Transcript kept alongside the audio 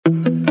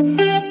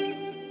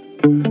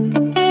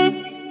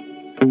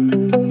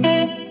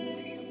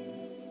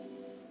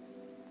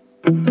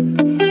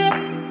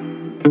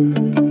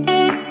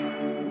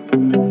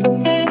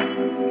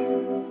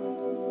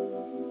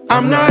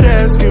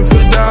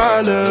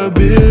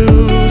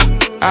bills.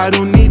 I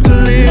don't need to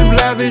live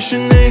lavish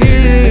in the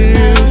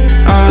hills.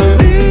 I'll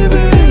leave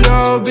it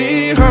all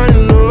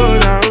behind,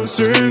 Lord, I'll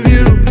serve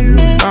you,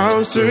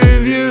 I'll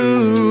serve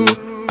you.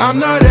 I'm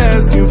not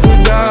asking for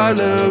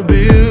dollar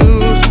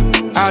bills.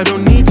 I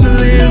don't need to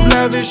live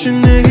lavish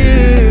in the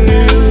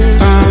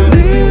hills. I'll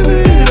leave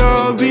it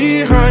all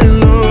behind,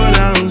 Lord,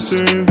 I'll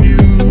serve you.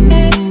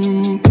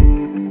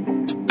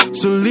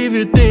 So leave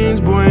your things,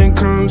 boy, and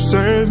come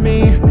serve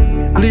me.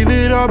 Leave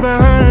it all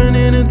behind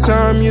in the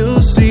time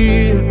you'll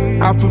see.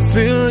 I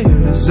fulfill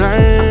your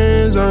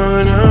desires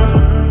on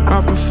earth.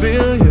 I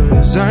fulfill your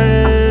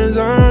desires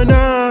on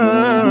earth.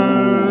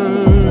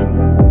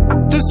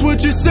 That's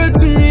what you said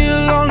to me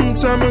a long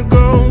time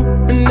ago,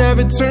 and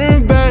never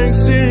turn back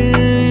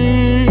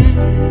since.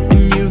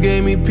 And you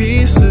gave me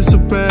peace that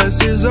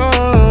surpasses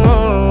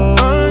all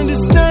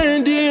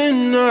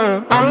understanding.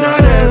 I'm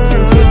not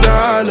asking for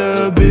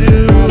dollar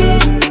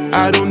bills.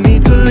 I don't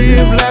need to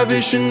live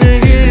lavish in the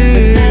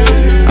hills.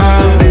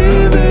 I'll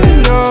leave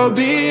it all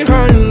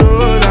behind,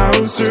 Lord,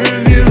 I'll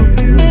serve you,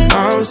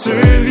 I'll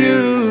serve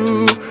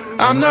you.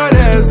 I'm not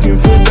asking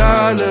for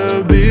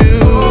dollar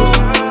bills.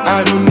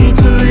 I don't need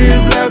to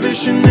live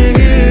lavish in the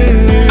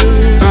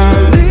hills.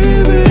 I'll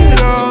leave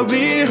it all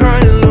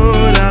behind,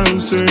 Lord, I'll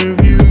serve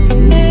you.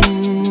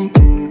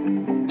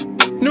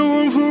 No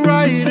room for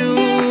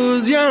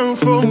idols, yeah, I'm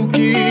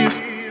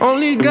focused.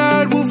 Only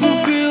God will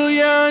fulfill,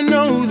 yeah, I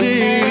know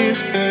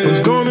this. I was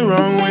going the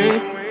wrong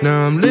way,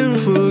 now I'm living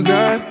for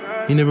God.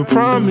 He never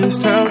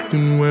promised health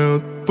and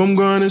wealth, but I'm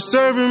gonna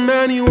serve him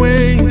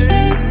anyways.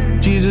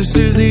 Jesus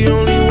is the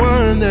only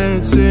one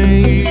that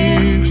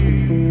saves.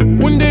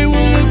 One day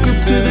we'll look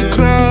up to the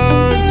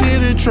clouds, hear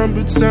the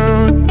trumpet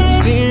sound,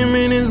 see him